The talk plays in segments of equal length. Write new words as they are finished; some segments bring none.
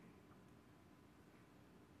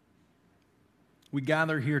We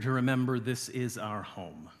gather here to remember this is our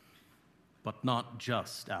home, but not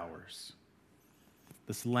just ours.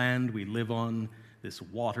 This land we live on, this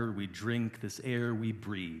water we drink, this air we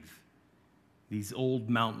breathe, these old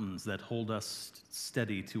mountains that hold us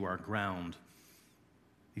steady to our ground,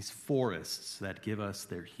 these forests that give us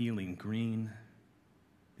their healing green,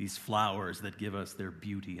 these flowers that give us their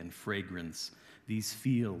beauty and fragrance, these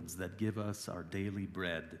fields that give us our daily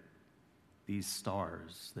bread, these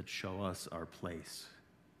stars that show us our place.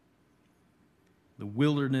 The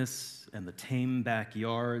wilderness and the tame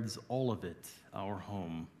backyards, all of it our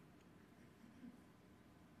home.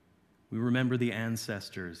 We remember the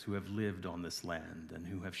ancestors who have lived on this land and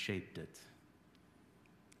who have shaped it.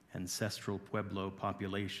 Ancestral Pueblo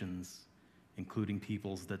populations, including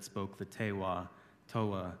peoples that spoke the Tewa,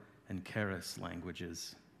 Toa, and Keres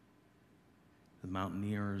languages. The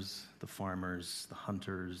mountaineers, the farmers, the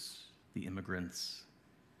hunters, the immigrants,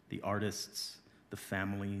 the artists, the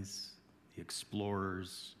families, the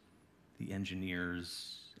explorers, the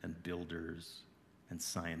engineers and builders and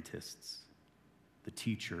scientists, the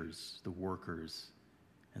teachers, the workers,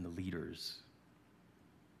 and the leaders.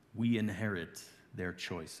 We inherit their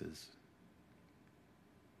choices.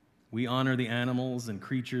 We honor the animals and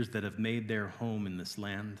creatures that have made their home in this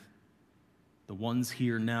land, the ones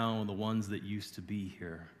here now and the ones that used to be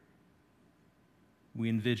here. We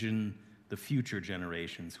envision the future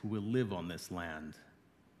generations who will live on this land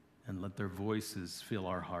and let their voices fill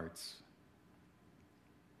our hearts.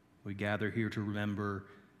 We gather here to remember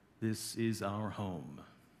this is our home,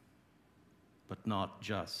 but not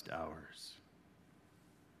just ours.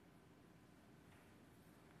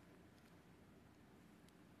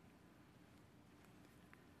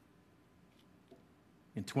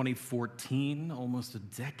 In 2014, almost a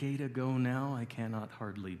decade ago now, I cannot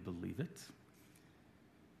hardly believe it,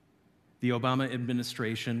 the Obama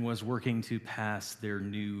administration was working to pass their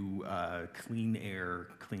new clean air,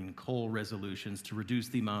 clean coal resolutions to reduce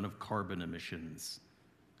the amount of carbon emissions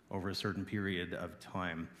over a certain period of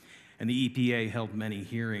time. And the EPA held many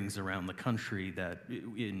hearings around the country that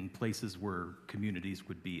in places where communities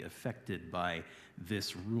would be affected by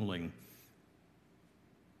this ruling.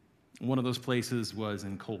 One of those places was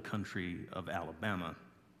in coal country of Alabama.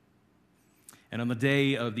 And on the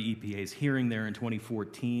day of the EPA's hearing there in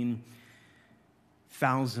 2014,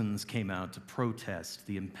 thousands came out to protest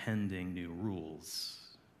the impending new rules.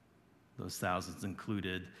 Those thousands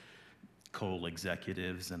included coal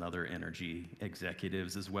executives and other energy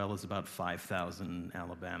executives, as well as about 5,000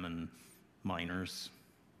 Alabaman miners.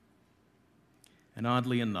 And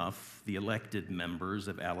oddly enough, the elected members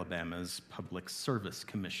of Alabama's Public Service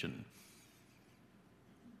Commission,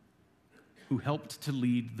 who helped to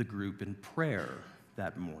lead the group in prayer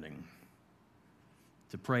that morning,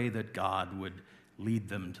 to pray that God would lead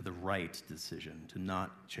them to the right decision, to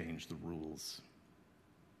not change the rules.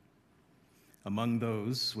 Among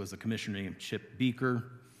those was a commissioner named Chip Beaker,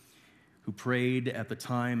 who prayed at the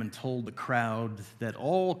time and told the crowd that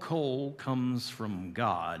all coal comes from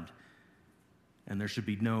God, and there should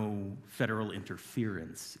be no federal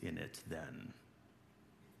interference in it then.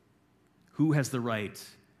 Who has the right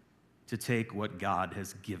to take what God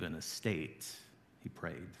has given a state? He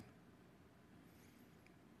prayed.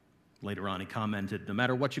 Later on, he commented, no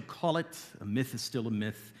matter what you call it, a myth is still a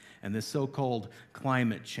myth, and this so-called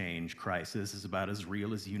climate change crisis is about as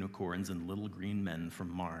real as unicorns and little green men from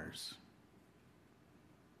Mars.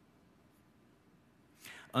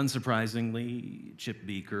 Unsurprisingly, Chip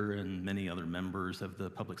Beaker and many other members of the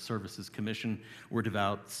Public Services Commission were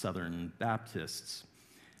devout Southern Baptists,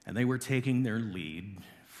 and they were taking their lead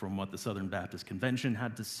from what the Southern Baptist Convention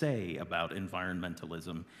had to say about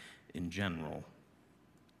environmentalism in general.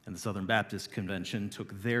 And the Southern Baptist Convention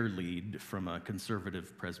took their lead from a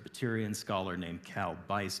conservative Presbyterian scholar named Cal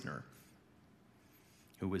Beisner,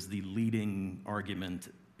 who was the leading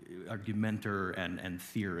argumenter and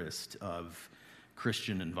theorist of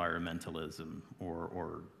Christian environmentalism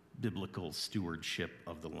or biblical stewardship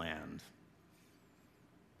of the land.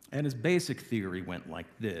 And his basic theory went like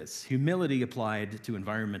this. Humility applied to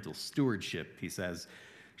environmental stewardship, he says,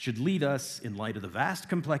 should lead us, in light of the vast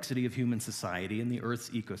complexity of human society and the Earth's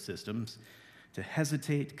ecosystems, to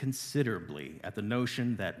hesitate considerably at the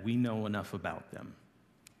notion that we know enough about them.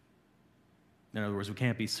 In other words, we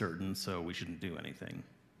can't be certain, so we shouldn't do anything.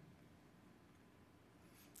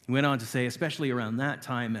 He went on to say, especially around that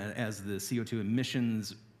time, as the CO2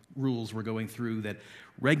 emissions rules were going through, that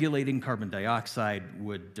regulating carbon dioxide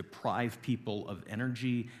would deprive people of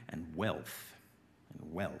energy and wealth.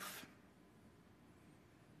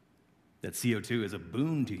 That CO2 is a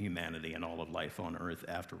boon to humanity and all of life on Earth,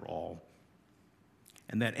 after all.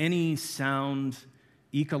 and that any sound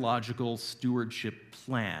ecological stewardship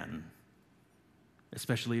plan,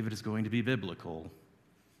 especially if it is going to be biblical,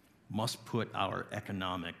 must put our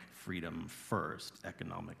economic freedom first.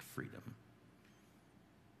 Economic freedom.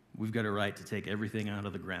 We've got a right to take everything out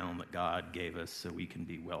of the ground that God gave us so we can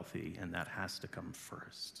be wealthy, and that has to come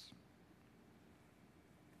first.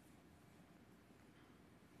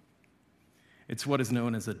 It's what is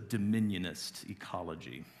known as a dominionist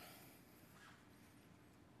ecology.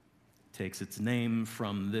 It takes its name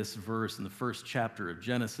from this verse in the first chapter of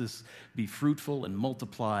Genesis: be fruitful and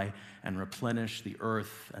multiply and replenish the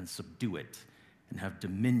earth and subdue it, and have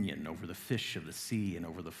dominion over the fish of the sea and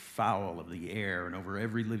over the fowl of the air and over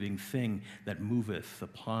every living thing that moveth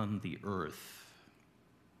upon the earth.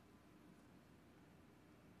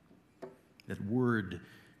 That word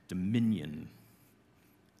dominion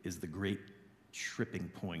is the great tripping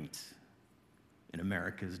point in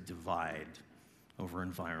America's divide over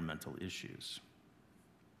environmental issues.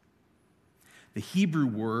 The Hebrew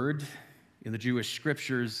word in the Jewish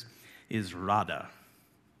scriptures is rada,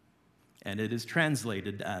 and it is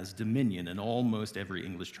translated as dominion in almost every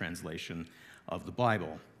English translation of the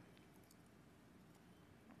Bible.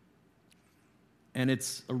 And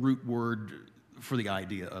it's a root word for the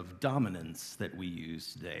idea of dominance that we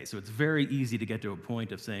use today. So it's very easy to get to a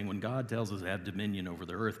point of saying when God tells us to have dominion over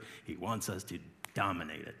the earth, he wants us to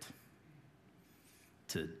dominate it,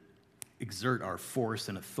 to exert our force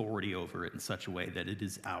and authority over it in such a way that it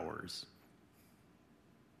is ours.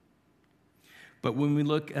 But when we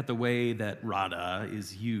look at the way that rada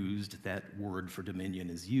is used, that word for dominion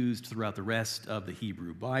is used throughout the rest of the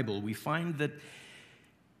Hebrew Bible, we find that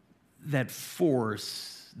that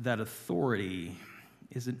force, that authority,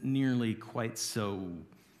 isn't nearly quite so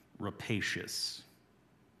rapacious,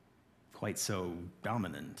 quite so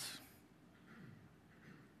dominant.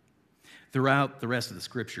 Throughout the rest of the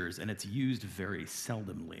scriptures, and it's used very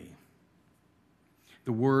seldomly,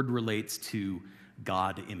 the word relates to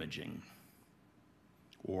God imaging,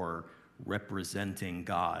 or representing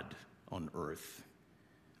God on earth,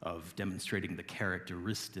 of demonstrating the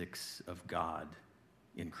characteristics of God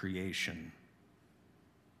in creation.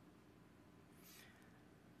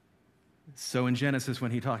 So in Genesis,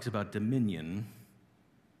 when he talks about dominion,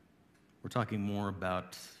 we're talking more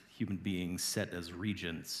about human beings set as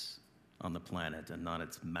regents on the planet and not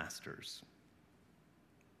its masters.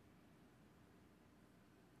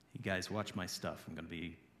 You guys watch my stuff. I'm going to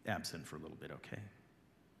be absent for a little bit, okay?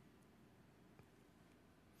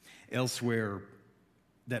 Elsewhere,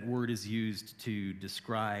 that word is used to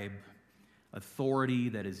describe authority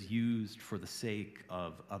that is used for the sake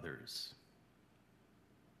of others.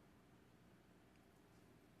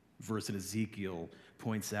 Verse in Ezekiel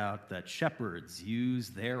points out that shepherds use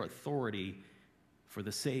their authority for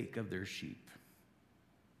the sake of their sheep,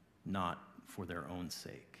 not for their own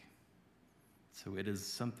sake. So it is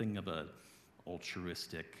something of an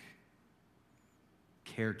altruistic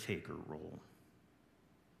caretaker role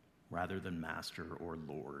rather than master or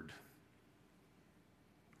lord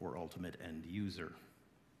or ultimate end user.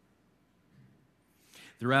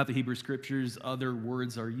 Throughout the Hebrew Scriptures, other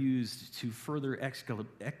words are used to further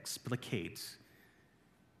explicate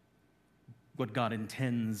what God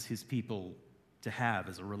intends his people to have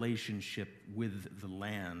as a relationship with the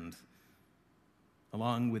land.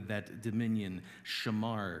 Along with that dominion,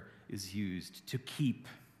 shamar is used to keep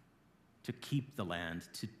the land,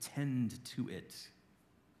 to tend to it,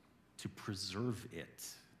 to preserve it.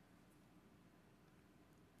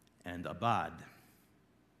 And abad,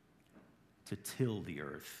 to till the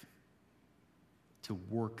earth, to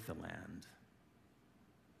work the land,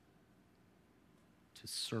 to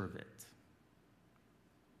serve it.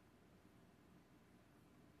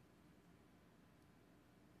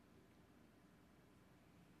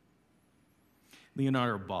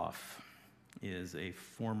 Leonardo Boff is a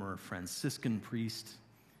former Franciscan priest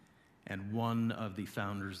and one of the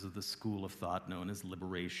founders of the school of thought known as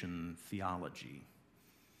liberation theology.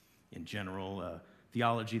 In general,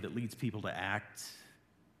 theology that leads people to act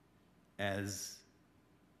as,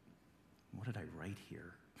 what did I write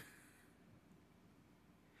here?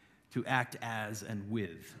 To act as and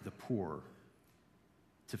with the poor,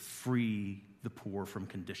 to free the poor from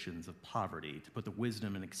conditions of poverty, to put the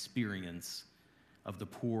wisdom and experience of the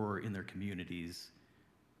poor in their communities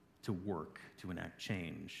to work, to enact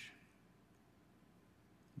change.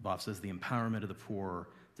 Boff says the empowerment of the poor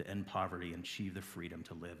to end poverty and achieve the freedom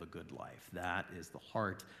to live a good life. That is the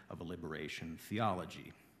heart of a liberation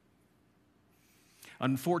theology.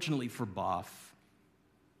 Unfortunately for Boff,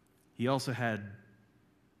 he also had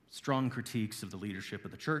strong critiques of the leadership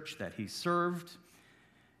of the church that he served,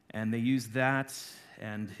 And they used that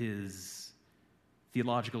and his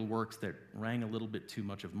theological works that rang a little bit too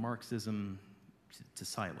much of Marxism to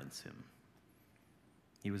silence him.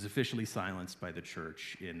 He was officially silenced by the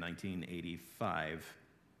church in 1985.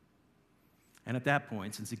 And at that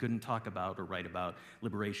point, since he couldn't talk about or write about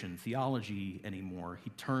liberation theology anymore,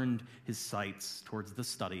 he turned his sights towards the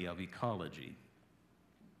study of ecology.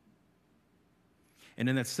 And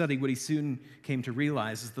in that study, what he soon came to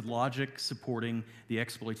realize is the logic supporting the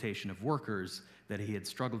exploitation of workers that he had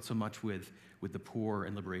struggled so much with the poor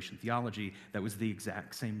and liberation theology, that was the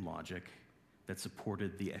exact same logic that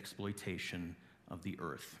supported the exploitation of the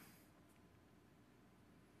earth.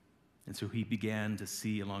 And so he began to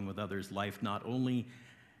see, along with others, life not only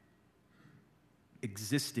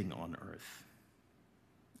existing on earth,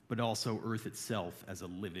 but also earth itself as a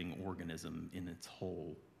living organism in its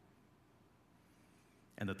whole.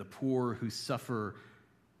 And that the poor who suffer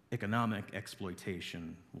economic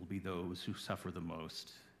exploitation will be those who suffer the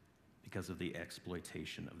most because of the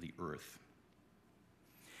exploitation of the earth.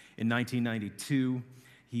 In 1992,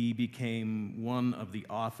 he became one of the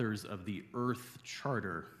authors of the Earth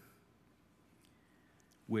Charter,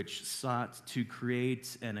 which sought to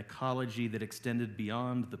create an ecology that extended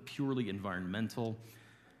beyond the purely environmental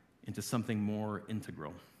into something more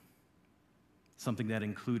integral, something that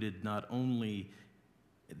included not only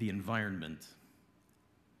the environment,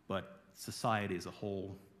 but society as a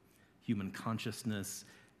whole, human consciousness,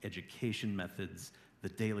 education methods, the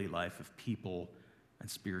daily life of people, and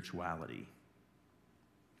spirituality.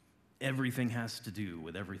 Everything has to do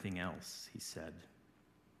with everything else, he said.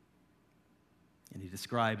 And he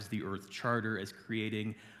describes the Earth Charter as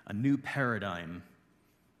creating a new paradigm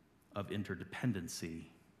of interdependency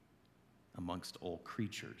amongst all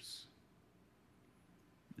creatures.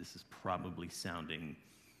 This is probably sounding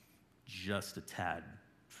just a tad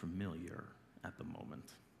familiar at the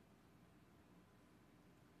moment.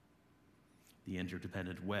 The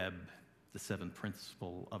interdependent web, the seventh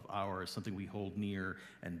principle of ours, something we hold near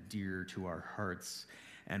and dear to our hearts.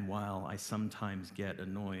 And while I sometimes get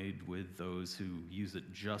annoyed with those who use it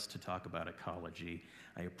just to talk about ecology,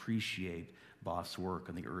 I appreciate Boff's work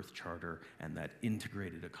on the Earth Charter and that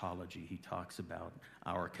integrated ecology. He talks about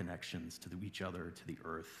our connections to each other, to the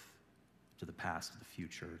earth, to the past, to the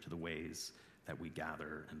future, to the ways that we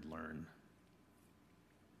gather and learn.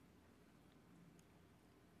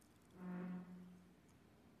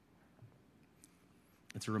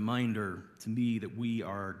 It's a reminder to me that we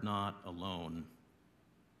are not alone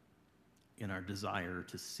in our desire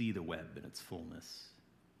to see the web in its fullness,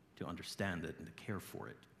 to understand it and to care for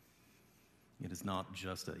it. It is not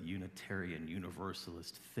just a Unitarian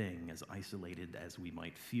Universalist thing, as isolated as we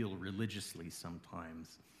might feel religiously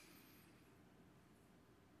sometimes.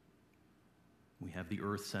 We have the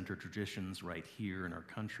earth-centered traditions right here in our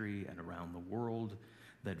country and around the world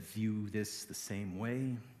that view this the same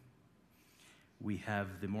way. We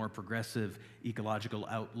have the more progressive ecological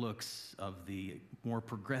outlooks of the more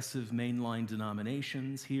progressive mainline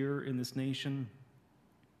denominations here in this nation.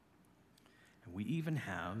 And we even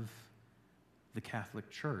have the Catholic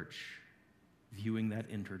Church viewing that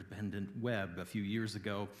interdependent web. A few years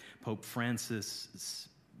ago, Pope Francis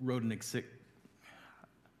wrote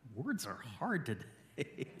words are hard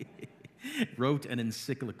today. wrote an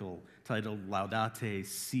encyclical titled Laudate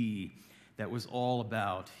Si, that was all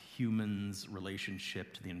about humans'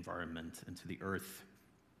 relationship to the environment and to the earth.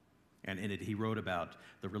 And in it, he wrote about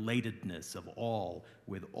the relatedness of all,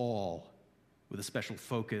 with a special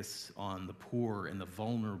focus on the poor and the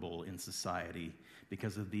vulnerable in society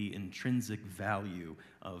because of the intrinsic value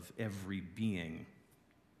of every being.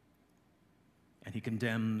 And he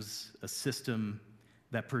condemns a system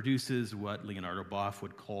that produces what Leonardo Boff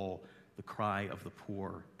would call the cry of the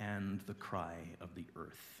poor and the cry of the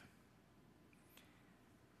earth.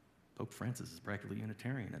 Pope Francis is practically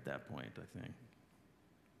Unitarian at that point, I think.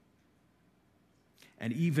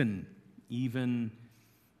 And even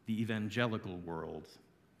the evangelical world,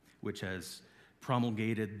 which has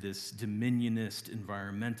promulgated this dominionist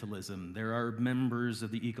environmentalism, there are members of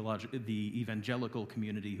the evangelical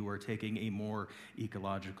community who are taking a more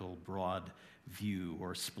ecological, broad view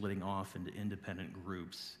or splitting off into independent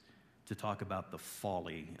groups to talk about the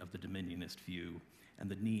folly of the dominionist view and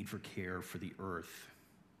the need for care for the earth.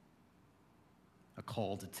 A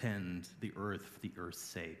call to tend the earth for the earth's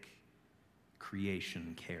sake,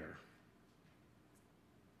 creation care.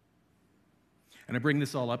 And I bring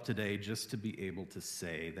this all up today just to be able to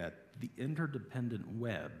say that the interdependent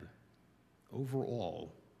web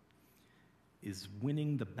overall is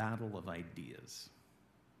winning the battle of ideas.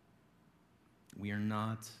 We are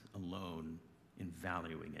not alone in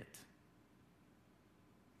valuing it.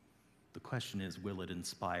 The question is, will it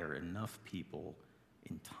inspire enough people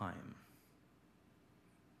in time?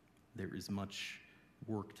 There is much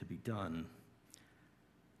work to be done.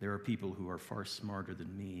 There are people who are far smarter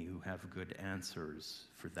than me who have good answers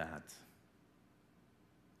for that.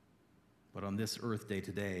 But on this Earth Day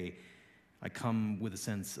today, I come with a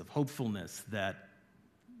sense of hopefulness that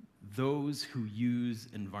those who use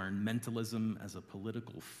environmentalism as a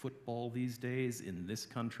political football these days in this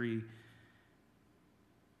country,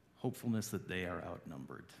 hopefulness that they are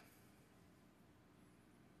outnumbered.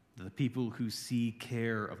 The people who see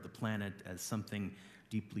care of the planet as something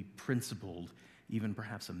deeply principled, even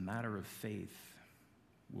perhaps a matter of faith,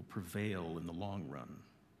 will prevail in the long run.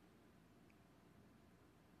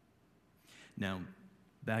 Now,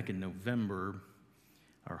 back in November,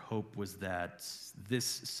 our hope was that this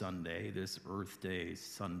Sunday, this Earth Day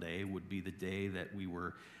Sunday, would be the day that we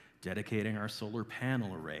were dedicating our solar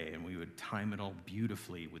panel array, and we would time it all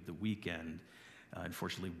beautifully with the weekend.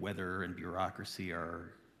 Unfortunately, weather and bureaucracy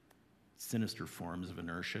are sinister forms of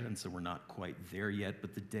inertia, and so we're not quite there yet,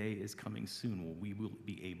 but the day is coming soon when we will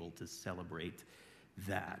be able to celebrate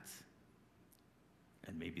that.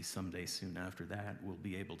 And maybe someday soon after that, we'll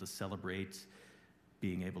be able to celebrate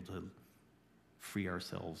being able to free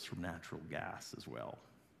ourselves from natural gas as well.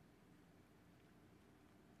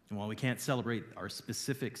 And while we can't celebrate our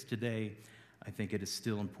specifics today, I think it is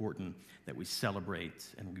still important that we celebrate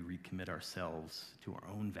and we recommit ourselves to our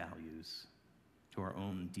own values, to our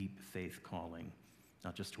own deep faith calling,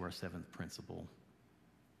 not just to our seventh principle,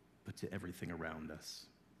 but to everything around us.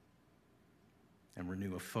 And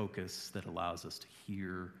renew a focus that allows us to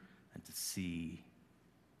hear and to see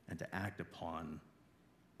and to act upon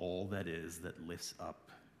all that is that lifts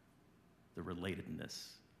up the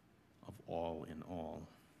relatedness of all in all.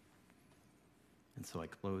 And so I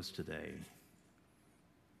close today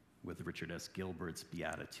with Richard S. Gilbert's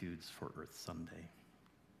Beatitudes for Earth Sunday.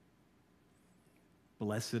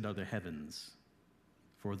 Blessed are the heavens,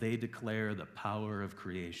 for they declare the power of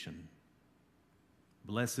creation.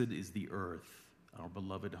 Blessed is the earth, our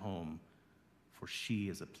beloved home, for she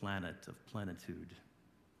is a planet of plenitude.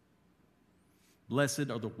 Blessed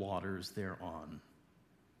are the waters thereon,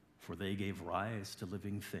 for they gave rise to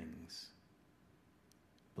living things.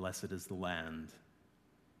 Blessed is the land,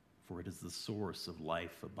 for it is the source of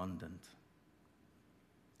life abundant.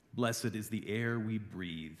 Blessed is the air we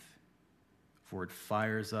breathe, for it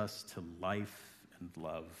fires us to life and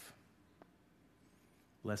love.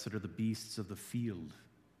 Blessed are the beasts of the field,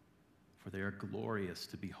 for they are glorious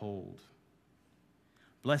to behold.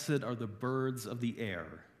 Blessed are the birds of the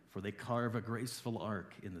air, for they carve a graceful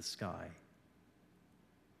arc in the sky.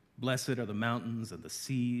 Blessed are the mountains and the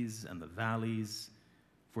seas and the valleys,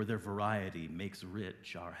 for their variety makes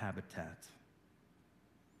rich our habitat.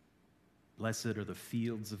 Blessed are the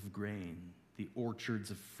fields of grain, the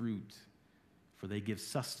orchards of fruit, for they give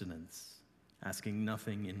sustenance, asking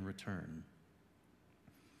nothing in return.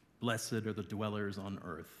 Blessed are the dwellers on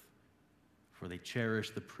earth, for they cherish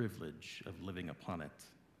the privilege of living upon it.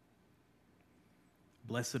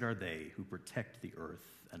 Blessed are they who protect the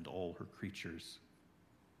earth and all her creatures,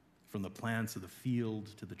 from the plants of the field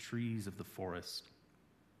to the trees of the forest,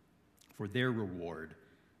 for their reward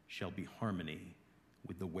shall be harmony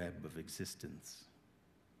with the web of existence.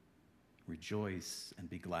 Rejoice and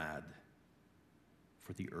be glad,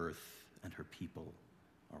 for the earth and her people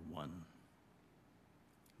are one.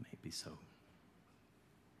 May it be so.